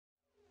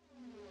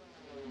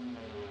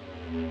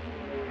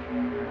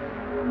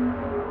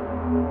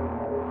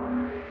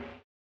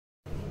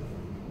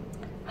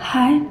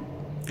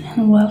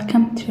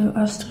welcome to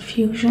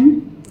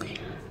AstraFusion.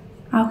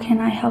 How can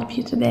I help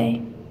you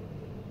today?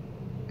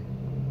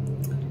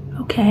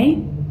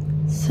 Okay,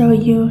 so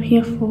you're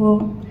here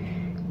for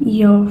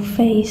your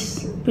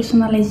face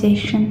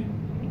personalization,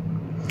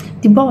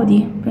 the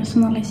body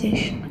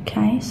personalization.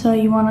 Okay, so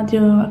you want to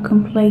do a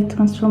complete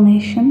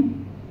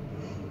transformation.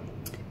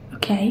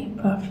 Okay,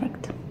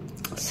 perfect.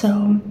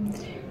 So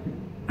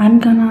I'm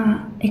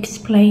gonna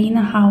explain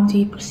how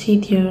the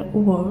procedure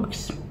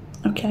works.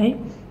 Okay,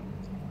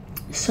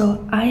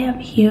 so I have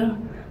here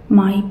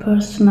my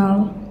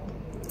personal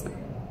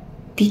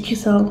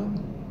digital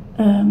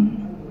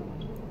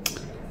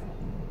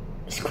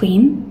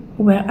screen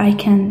where I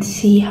can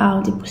see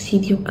how the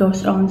procedure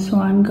goes on. So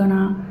I'm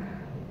gonna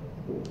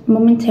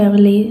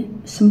momentarily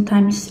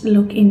sometimes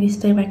look in this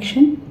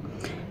direction,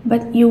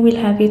 but you will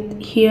have it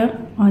here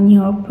on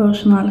your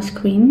personal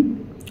screen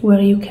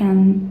where you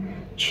can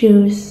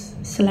choose,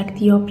 select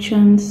the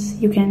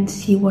options, you can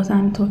see what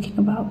I'm talking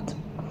about.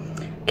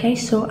 Okay,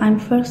 so I'm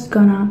first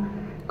gonna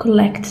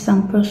collect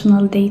some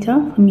personal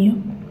data from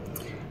you,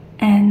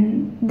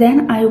 and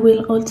then I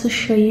will also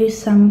show you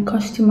some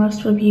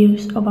customers'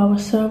 reviews of our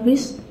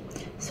service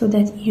so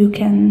that you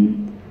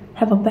can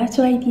have a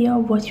better idea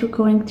of what you're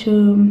going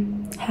to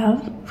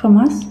have from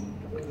us.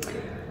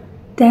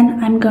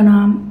 Then I'm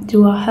gonna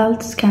do a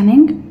health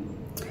scanning.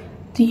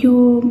 Do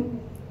you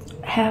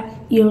have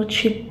your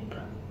chip?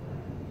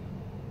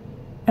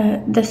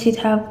 Does it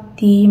have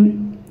the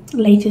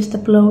latest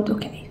upload?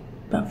 Okay,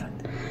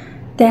 perfect.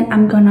 Then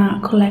I'm gonna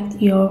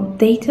collect your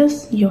data,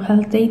 your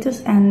health data,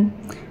 and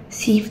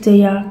see if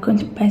they are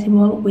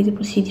compatible with the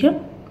procedure.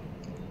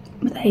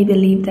 But I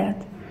believe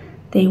that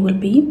they will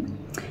be.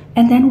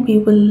 And then we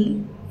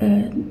will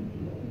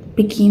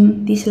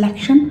begin the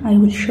selection. I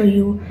will show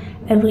you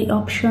every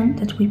option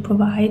that we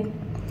provide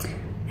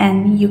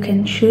and you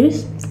can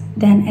choose.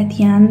 Then at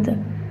the end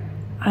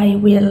I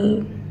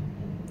will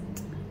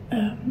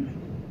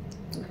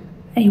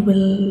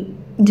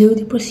do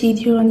the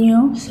procedure on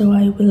you. So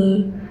I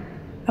will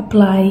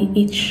apply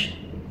each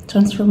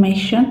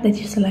transformation that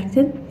you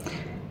selected,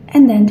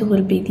 and then there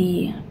will be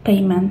the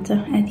payment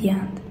at the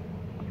end.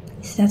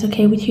 Is that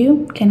okay with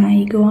you? Can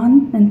I go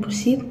on and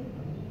proceed?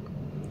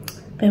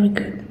 Very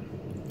good.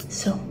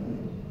 So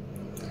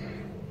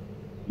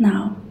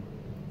now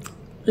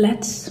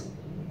let's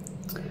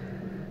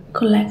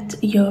collect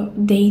your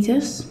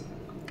data.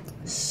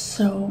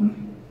 So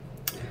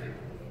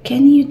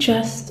can you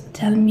just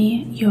tell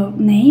me your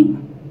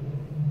name?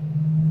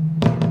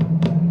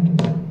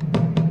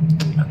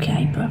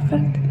 Okay,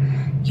 perfect.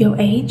 Your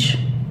age,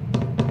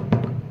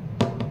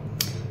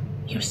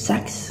 your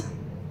sex.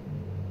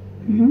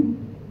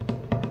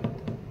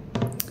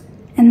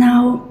 And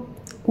now,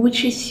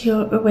 which is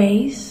your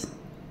race?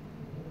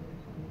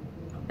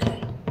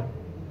 Okay.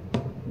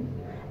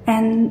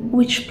 And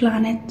which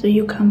planet do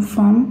you come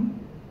from?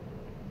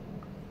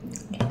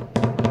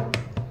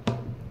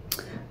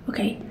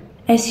 Okay.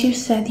 As you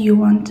said, you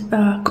want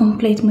a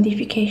complete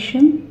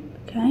modification.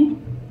 Okay.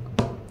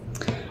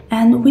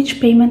 And which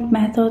payment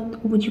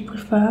method would you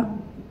prefer?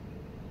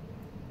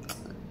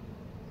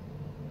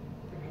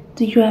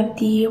 Do you have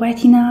the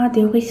retina,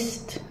 the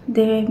wrist,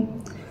 the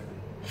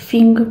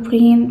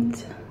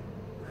fingerprint?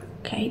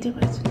 Okay, the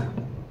retina.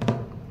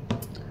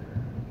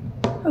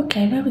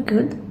 Okay, very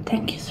good.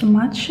 Thank you so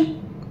much.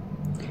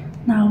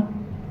 Now,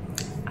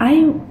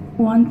 I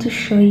want to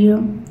show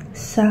you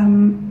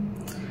some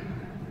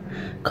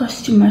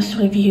customers'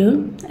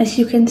 review. As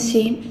you can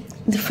see,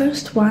 the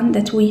first one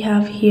that we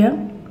have here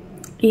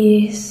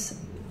is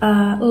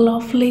a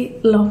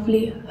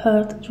lovely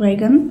Earth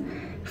dragon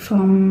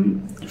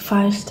from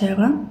Futuristic,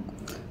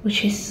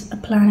 which is a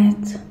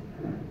planet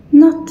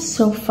not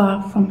so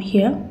far from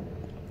here,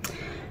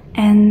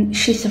 and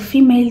she's a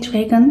female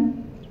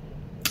dragon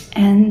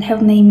and her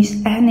name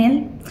is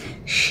Anil.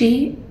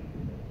 She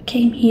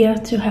came here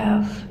to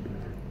have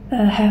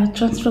her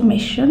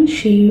transformation.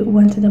 She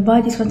wanted a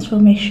body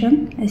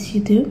transformation, as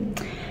you do,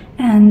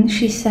 and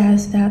she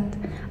says that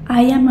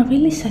I am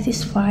really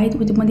satisfied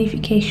with the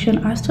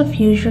modification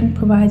AstraFusion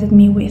provided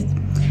me with.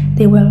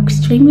 They were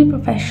extremely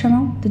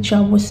professional, the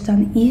job was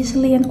done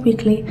easily and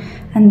quickly,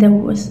 and there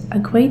was a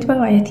great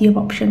variety of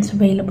options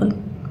available.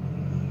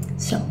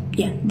 So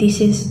yeah, this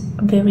is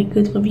a very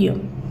good review,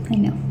 I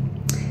know.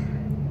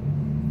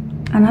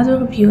 Another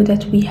review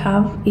that we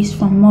have is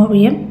from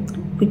Moria,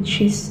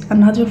 which is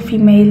another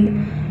female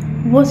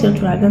water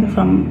dragon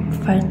from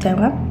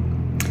Futuristic,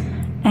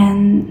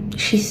 and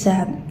she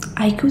said,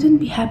 I couldn't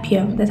be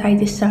happier that I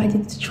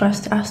decided to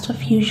trust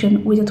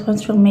AstraFusion with a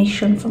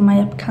transformation for my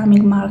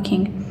upcoming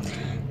marking.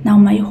 Now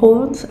my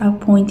horns are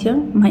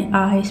pointier, my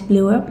eyes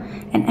bluer,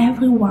 and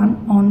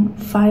everyone on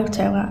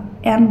Futuristic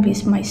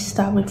envies my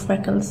star with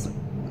freckles.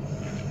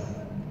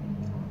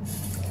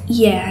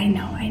 Yeah, I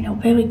know,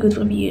 very good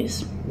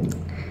reviews.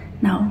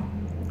 Now,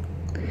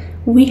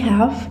 we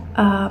have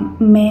a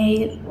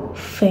male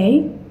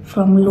Fae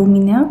from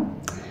Luminar.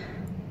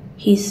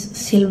 He's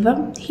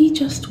silver. He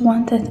just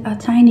wanted a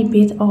tiny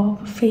bit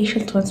of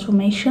facial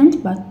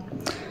transformation, but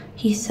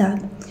he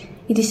said,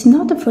 It is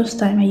not the first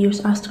time I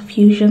use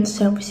AstraFusion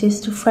services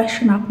to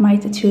freshen up my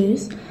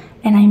tattoos,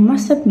 and I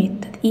must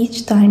admit that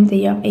each time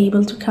they are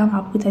able to come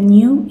up with a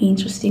new,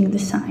 interesting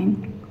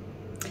design.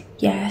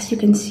 Yeah, as you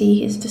can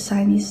see, his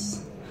design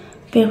is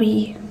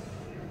very,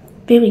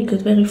 very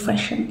good, very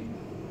freshen.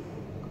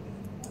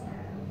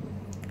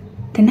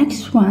 The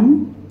next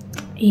one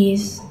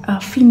is a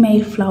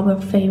female flower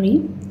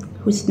fairy,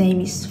 whose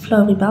name is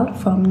Floribel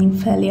from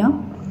Nymphalia.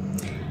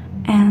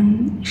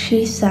 And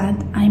she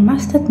said, I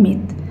must admit,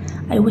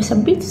 I was a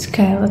bit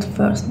scared at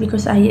first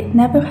because I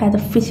never had a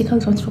physical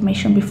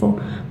transformation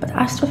before, but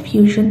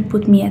AstraFusion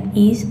put me at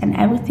ease and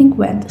everything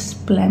went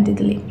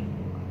splendidly.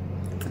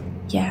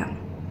 Yeah,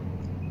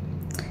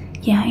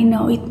 I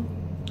know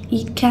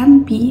it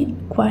can be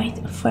quite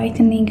a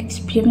frightening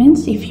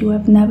experience if you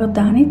have never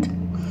done it,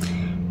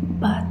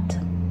 but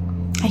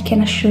I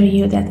can assure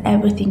you that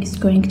everything is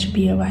going to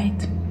be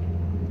alright.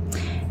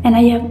 And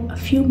I have a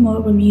few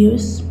more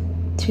reviews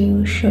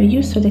to show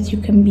you so that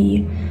you can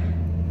be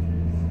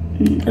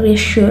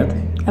reassured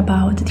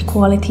about the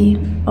quality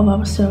of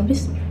our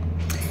service.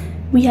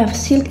 We have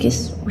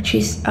Silkis, which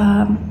is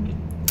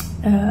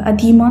a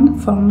demon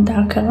from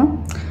Darkara.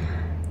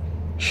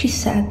 She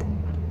said,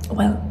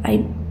 well,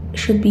 I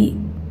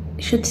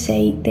should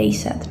say they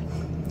said,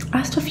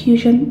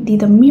 AstraFusion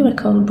did a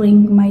miracle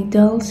bring my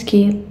dull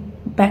skin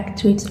back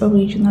to its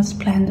original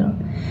splendor.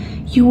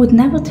 You would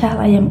never tell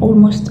I am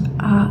almost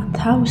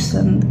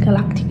 1,000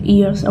 galactic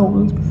years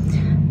old.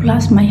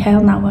 Plus my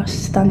hair now are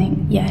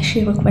stunning. Yeah,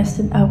 she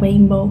requested a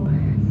rainbow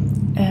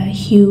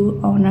hue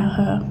on her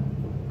hair.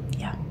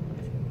 Yeah.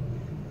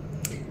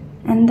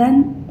 And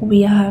then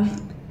we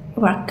have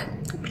Rak,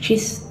 which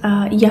is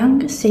a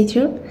young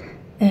satyr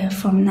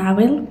from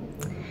Naril.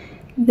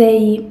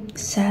 They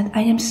said,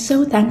 I am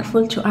so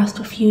thankful to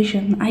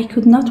AstraFusion. I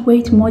could not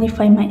wait to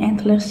modify my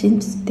antlers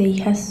since they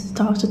have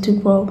started to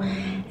grow,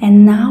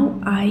 and now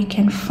I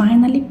can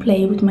finally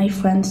play with my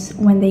friends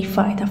when they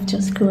fight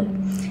after school.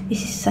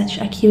 This is such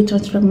a cute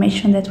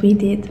transformation that we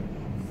did.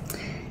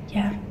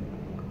 Yeah.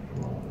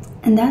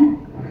 And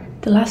then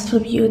the last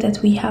review that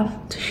we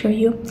have to show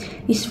you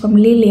is from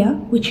Lilia,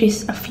 which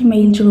is a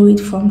female druid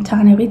from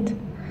Tannerit.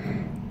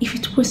 If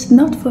it was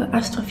not for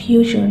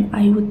AstraFusion,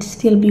 I would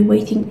still be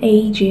waiting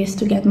ages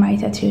to get my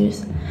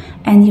tattoos.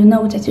 And you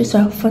know, tattoos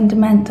are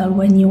fundamental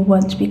when you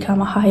want to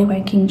become a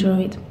high-ranking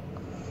druid.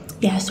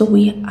 Yeah, so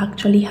we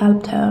actually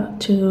helped her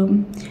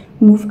to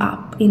move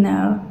up in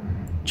her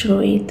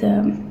druid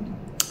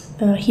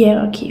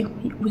hierarchy,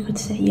 we could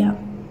say, yeah.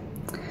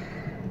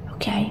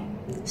 Okay,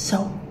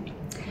 so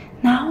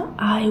now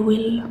I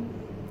will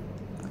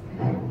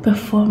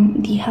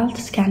perform the health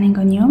scanning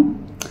on you.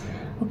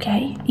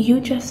 Okay, you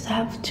just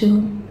have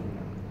to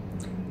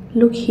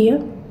look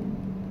here.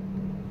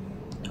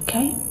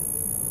 Okay,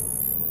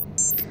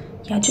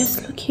 yeah,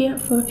 just look here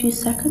for a few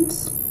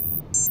seconds.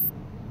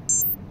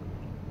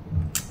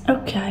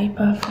 Okay,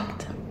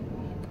 perfect.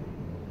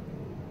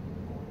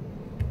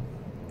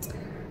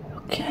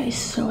 Okay,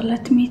 so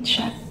let me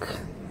check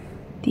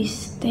the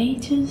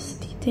status,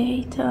 the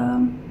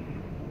data.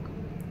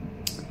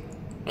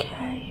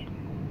 Okay.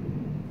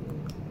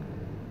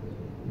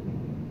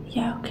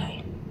 Yeah,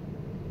 okay.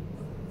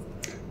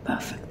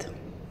 Perfect.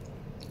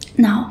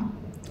 Now,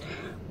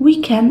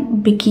 we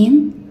can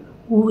begin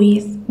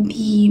with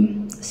the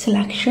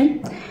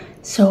selection.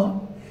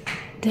 So,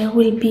 there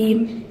will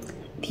be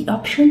the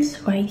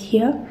options right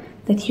here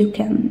that you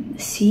can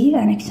see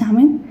and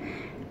examine,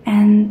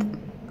 and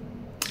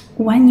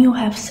when you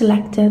have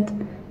selected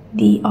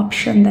the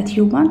option that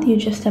you want, you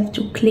just have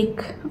to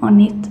click on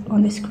it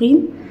on the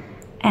screen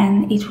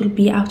and it will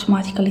be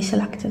automatically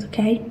selected.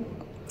 Okay,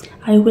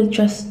 I will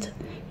just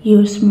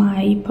use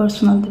my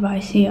personal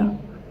device here.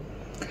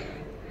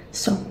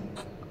 So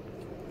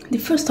the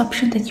first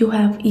option that you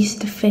have is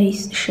the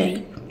face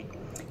shape.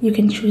 You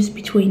can choose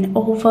between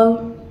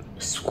oval,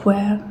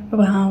 square,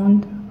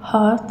 round,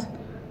 heart,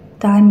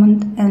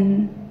 diamond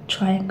and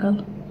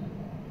triangle.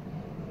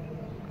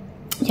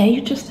 Yeah,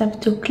 you just have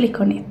to click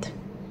on it.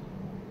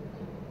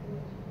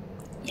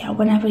 Yeah,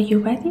 whenever you're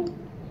ready.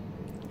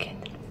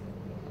 Good.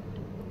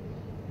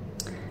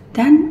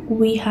 Then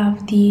we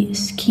have the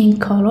skin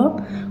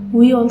color.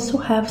 We also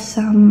have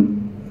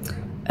some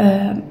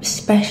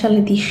special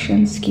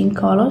edition skin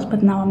colors,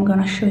 but now I'm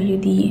gonna show you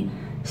the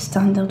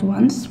standard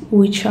ones,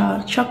 which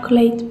are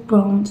chocolate,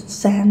 bronze,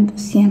 sand,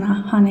 sienna,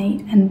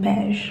 honey and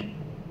beige.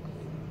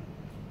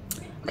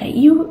 Okay,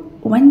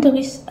 when there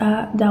is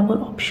a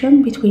double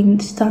option between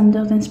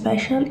standard and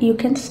special, you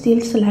can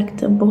still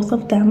select both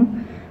of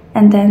them,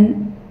 and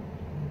then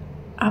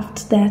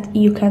after that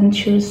you can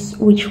choose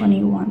which one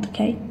you want.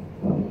 Okay,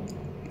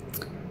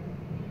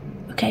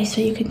 okay,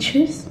 so you can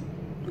choose.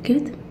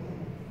 Good.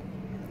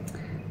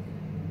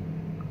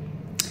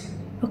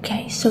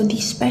 Okay, so the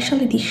special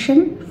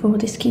edition for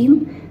the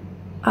skin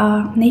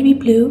are navy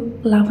blue,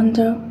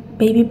 lavender,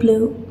 baby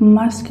blue,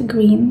 musk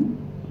green,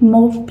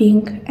 mauve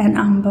pink and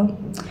amber.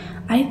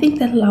 I think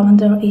that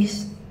lavender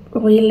is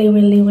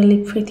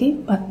really pretty,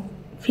 but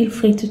feel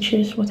free to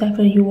choose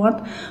whatever you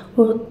want,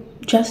 or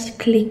just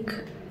click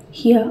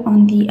here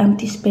on the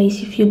empty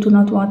space if you do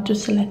not want to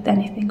select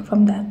anything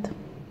from that.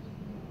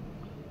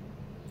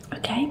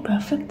 Okay,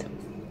 perfect.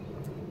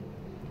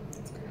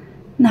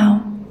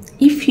 Now,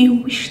 if you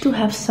wish to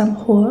have some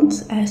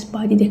horns as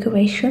body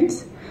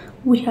decorations,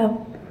 we have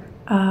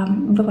a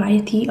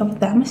variety of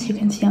them, as you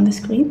can see on the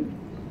screen.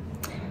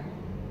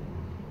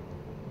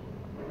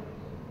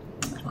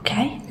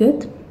 Okay,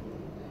 good.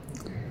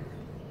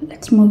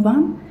 Let's move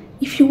on.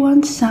 If you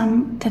want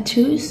some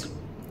tattoos,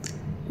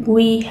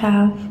 we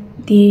have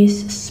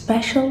this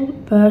special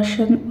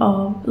version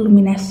of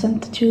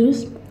luminescent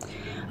tattoos.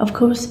 Of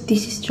course,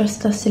 this is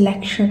just a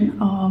selection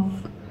of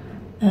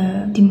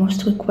the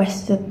most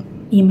requested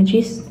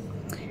images.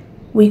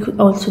 We could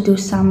also do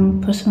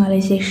some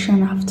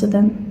personalization after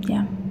them,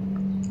 yeah.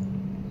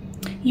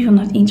 You're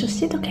not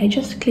interested? Okay,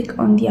 just click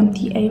on the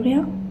empty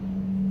area.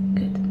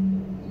 Good.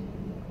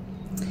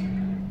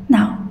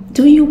 Now,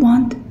 do you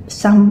want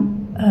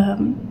some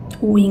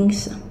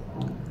wings?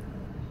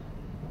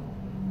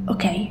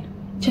 Okay,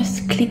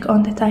 just click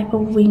on the type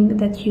of wing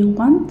that you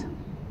want.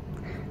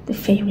 The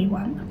fairy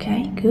one,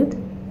 okay, good.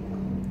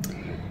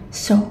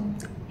 So,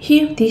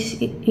 here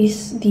this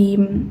is the,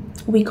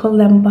 we call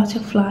them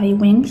butterfly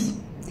wings.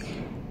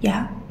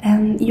 Yeah,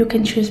 and you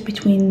can choose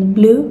between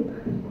blue,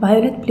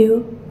 violet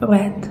blue,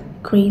 red,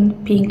 green,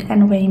 pink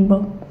and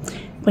rainbow.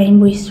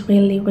 Rainbow is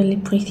really, really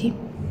pretty.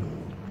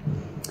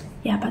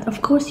 Yeah, but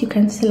of course you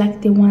can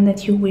select the one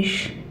that you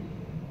wish.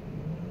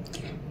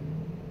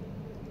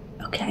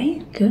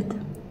 Okay, good.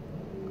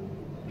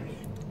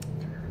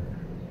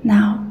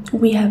 Now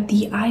we have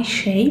the eye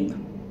shape.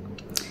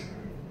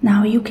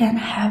 Now you can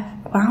have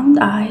round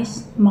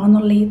eyes,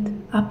 monolith,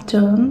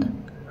 upturned,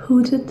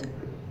 hooded,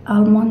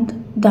 almond,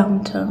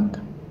 downturned.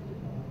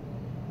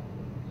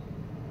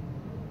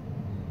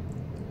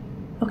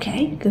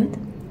 Okay, good.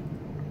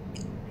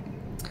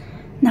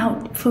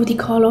 Now for the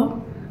color,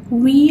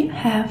 we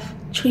have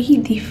 3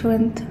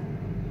 different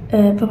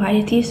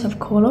varieties of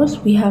colors.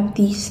 We have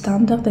the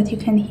standard that you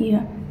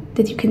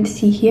can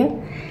see here,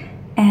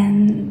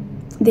 and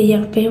they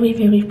are very,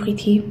 very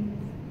pretty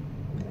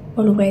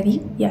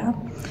already. Yeah,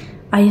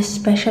 I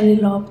especially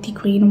love the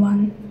green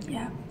one.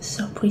 Yeah,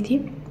 so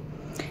pretty.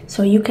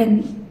 So you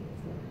can,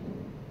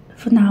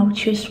 for now,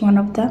 choose one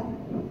of them.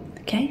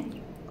 Okay.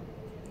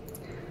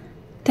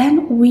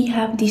 Then we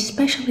have the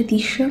special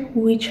edition,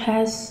 which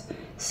has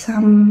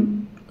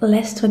some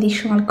less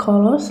traditional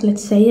colors,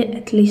 let's say,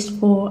 at least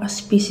for a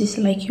species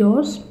like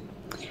yours.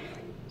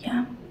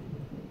 Yeah.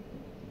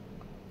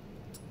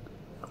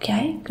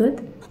 Okay,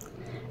 good.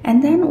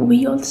 And then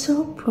we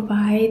also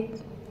provide,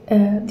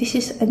 this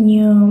is a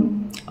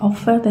new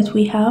offer that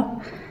we have,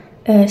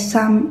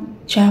 some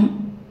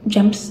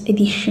gems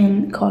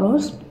edition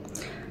colors.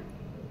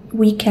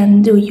 We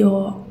can do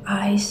your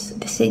eyes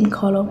the same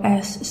color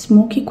as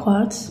smoky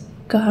quartz,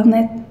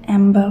 garnet,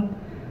 amber,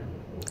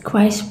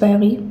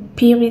 crazeberry,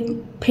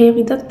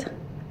 peridot,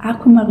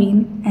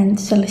 aquamarine and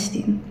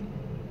celestine.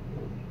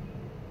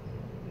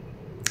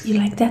 You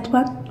like that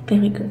one?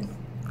 Very good.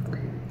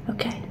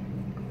 Okay.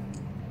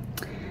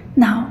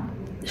 Now,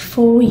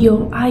 for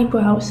your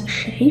eyebrows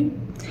shape,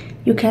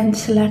 you can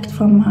select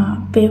from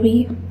a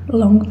very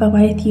long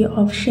variety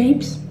of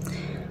shapes.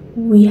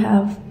 We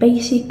have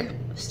basic,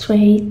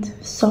 straight,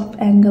 soft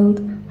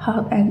angled,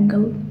 hard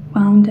angled,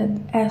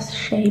 rounded,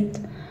 S-shaped,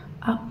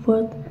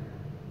 upward.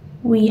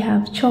 We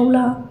have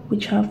chola,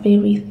 which are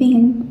very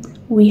thin.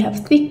 We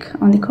have thick,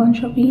 on the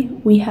contrary.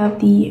 We have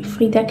the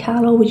Frida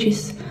Kahlo, which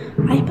is,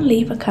 I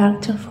believe, a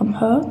character from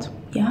Hurt,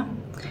 yeah.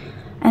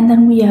 And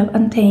then we have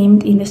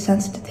untamed in the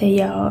sense that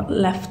they are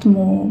left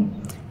more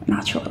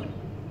natural.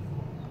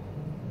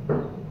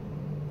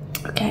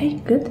 Okay,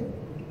 good.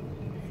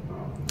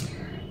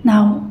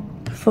 Now,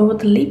 for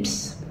the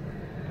lips,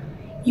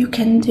 you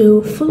can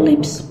do full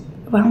lips,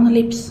 round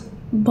lips,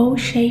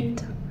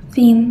 bow-shaped,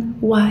 thin,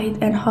 wide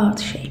and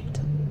heart-shaped.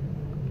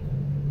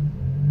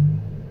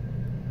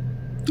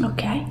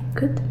 Okay,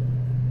 good.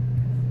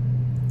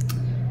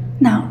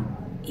 Now,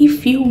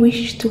 if you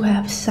wish to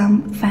have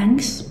some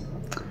fangs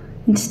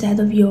instead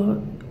of your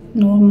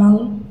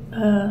normal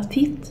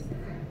teeth,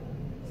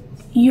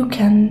 you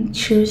can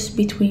choose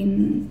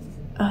between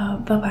a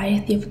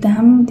variety of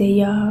them.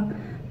 They are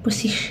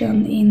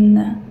positioned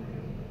in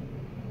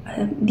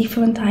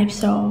different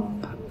types of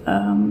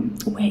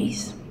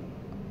ways.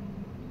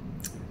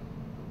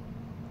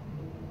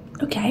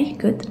 Okay,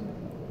 good.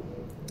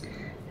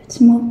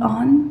 Let's move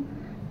on.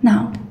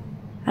 Now,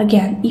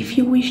 again, if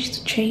you wish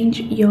to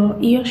change your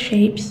ear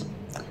shape,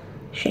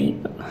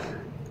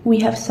 we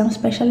have some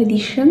special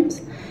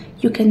editions.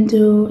 You can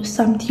do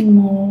something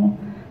more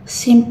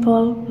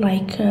simple,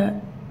 like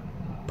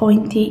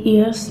pointy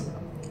ears.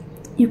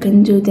 You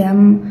can do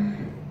them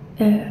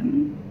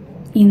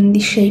in the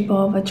shape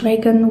of a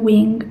dragon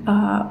wing,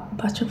 a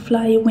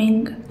butterfly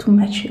wing to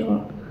match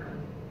your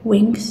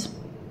wings.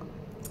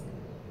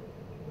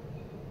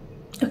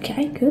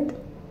 Okay, good.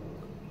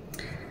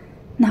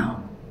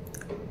 Now,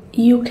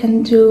 you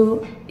can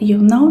do your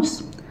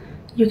nose.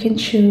 You can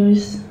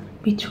choose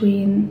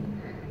between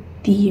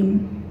the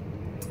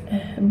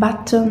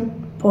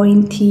button,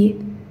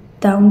 pointy,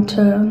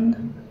 downturned,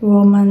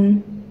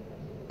 Roman.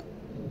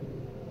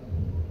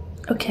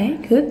 Okay,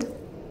 good.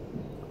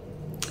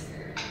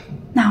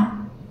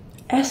 Now,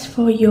 as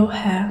for your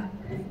hair,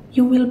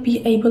 you will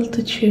be able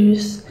to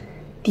choose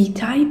the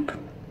type,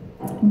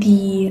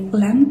 the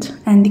length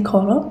and the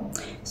color.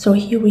 So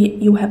here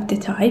you have the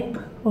type.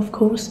 Of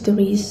course, there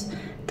is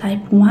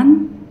type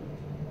 1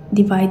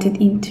 divided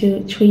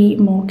into 3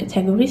 more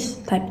categories: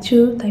 type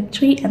 2, type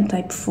 3 and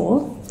type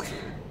 4.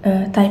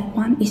 Type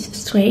 1 is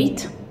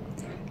straight.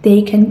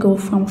 They can go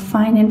from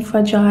fine and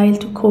fragile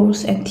to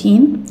coarse and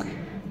thin.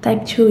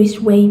 Type 2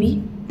 is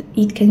wavy.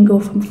 It can go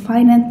from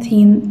fine and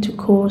thin to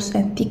coarse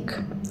and thick.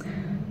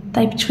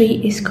 Type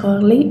 3 is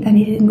curly, and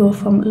it can go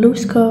from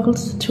loose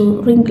curls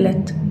to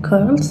ringlet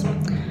curls.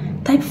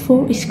 Type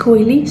 4 is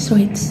coily, so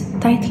it's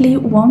tightly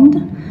wound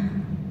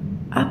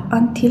up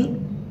until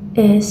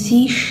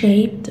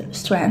C-shaped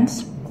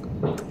strands.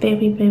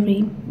 Very,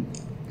 very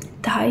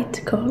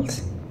tight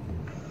curls.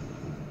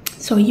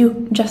 So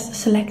you just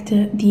select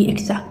the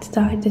exact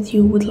type that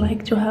you would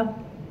like to have.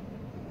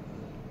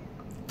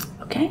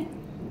 Okay?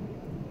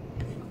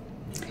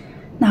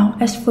 Now,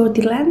 as for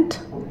the length,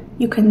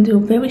 you can do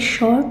very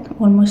short,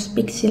 almost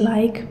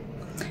pixie-like.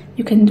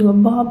 You can do a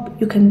bob,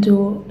 you can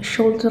do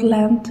shoulder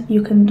length,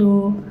 you can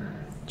do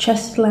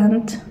chest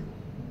length,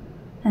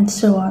 and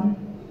so on.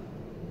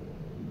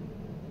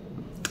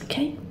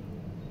 Okay?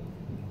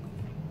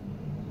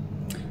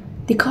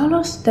 The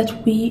colors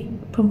that we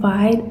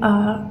provide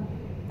are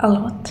a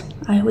lot,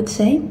 I would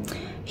say.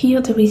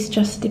 Here there is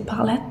just the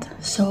palette,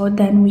 so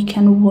then we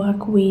can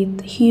work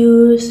with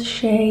hues,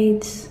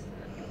 shades,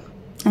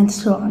 and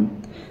so on.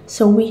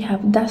 So we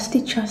have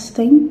Dusty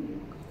Chastain,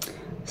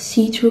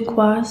 Sea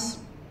Turquoise,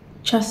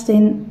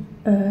 Chastain,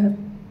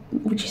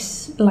 which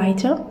is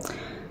lighter,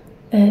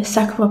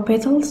 Sakura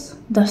Petals,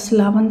 Dusty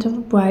Lavender,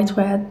 Bright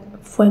Red,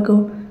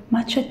 Fuego,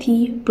 Matcha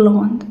Tea,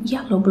 Blonde,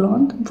 Yellow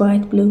Blonde,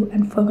 Bright Blue,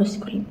 and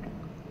Forest Green.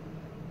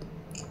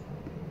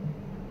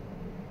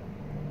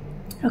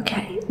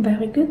 Okay,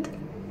 very good.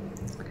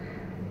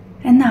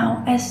 And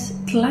now, as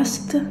the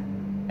last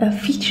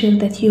feature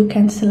that you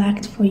can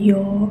select for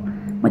your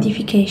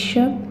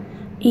modification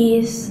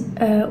is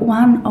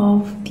one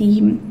of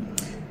the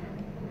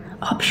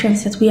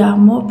options that we are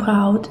more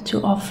proud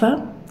to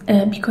offer,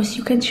 because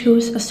you can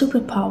choose a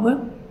superpower.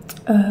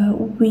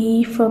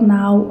 We for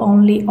now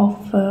only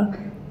offer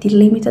the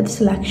limited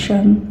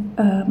selection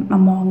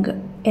among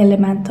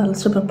elemental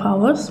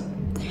superpowers,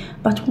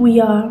 but we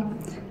are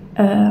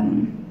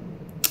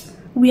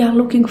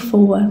looking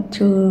forward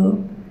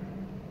to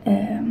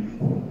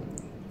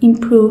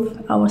improve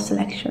our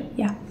selection,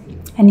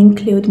 and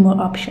include more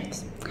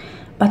options.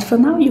 But for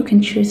now, you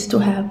can choose to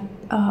have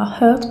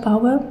earth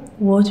power,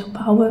 water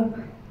power,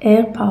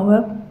 air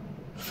power,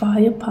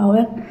 fire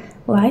power,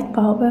 light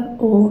power,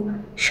 or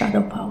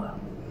shadow power.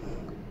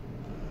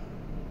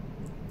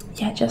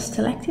 Yeah, just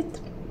select it.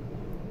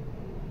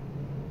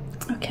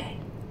 Okay,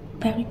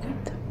 very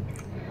good.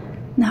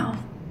 Now,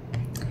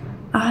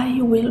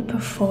 I will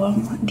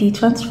perform the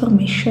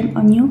transformation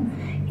on you.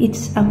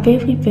 It's a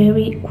very,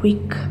 very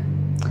quick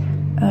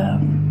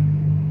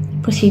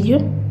procedure.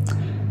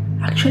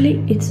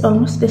 Actually, it's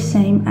almost the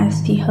same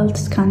as the health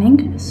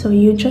scanning, so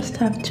you just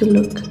have to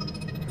look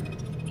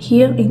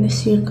here in the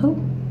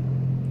circle.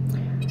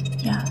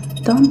 Yeah,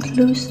 don't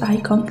lose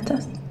eye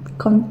contact.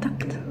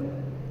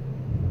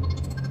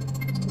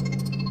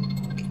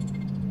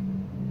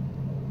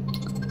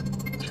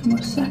 2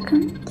 more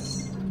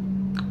seconds.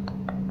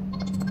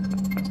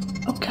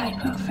 Okay,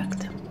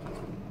 perfect.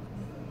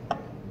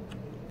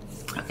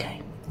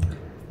 Okay.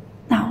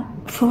 Now,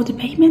 for the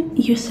payment,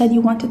 you said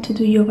you wanted to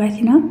do your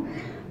retina.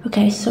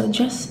 Okay, so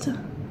just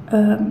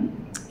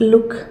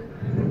look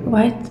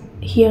right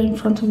here in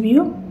front of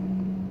you.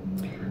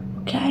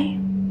 Okay,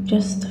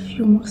 just a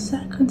few more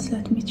seconds,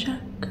 let me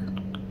check.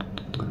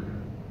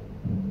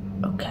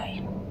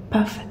 Okay,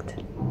 perfect.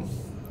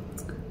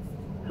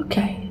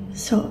 Okay,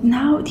 so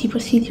now the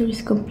procedure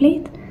is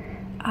complete.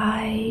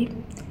 I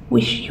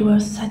wish you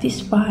are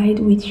satisfied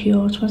with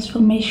your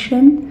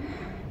transformation.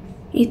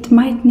 It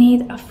might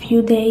need a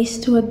few days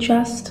to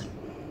adjust,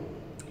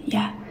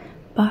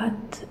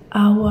 but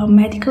our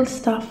medical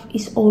staff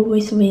is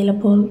always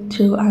available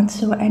to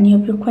answer any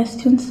of your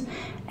questions,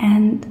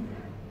 and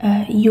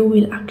you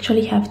will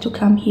actually have to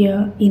come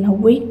here in a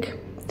week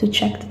to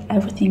check that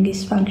everything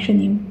is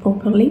functioning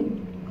properly.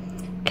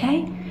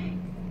 Okay?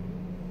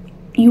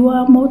 You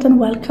are more than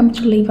welcome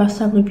to leave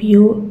us a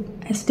review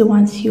as the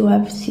ones you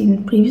have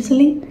seen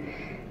previously,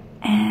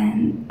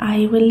 and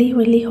I really,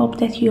 really hope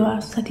that you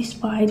are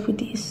satisfied with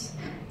this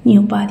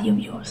new body of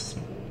yours.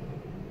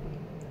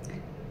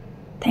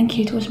 Thank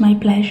you, it was my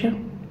pleasure.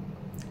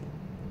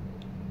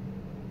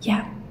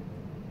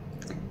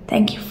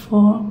 Thank you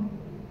for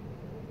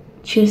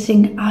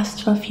choosing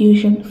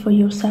AstraFusion for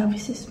your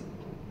services.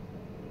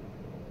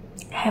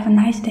 Have a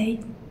nice day.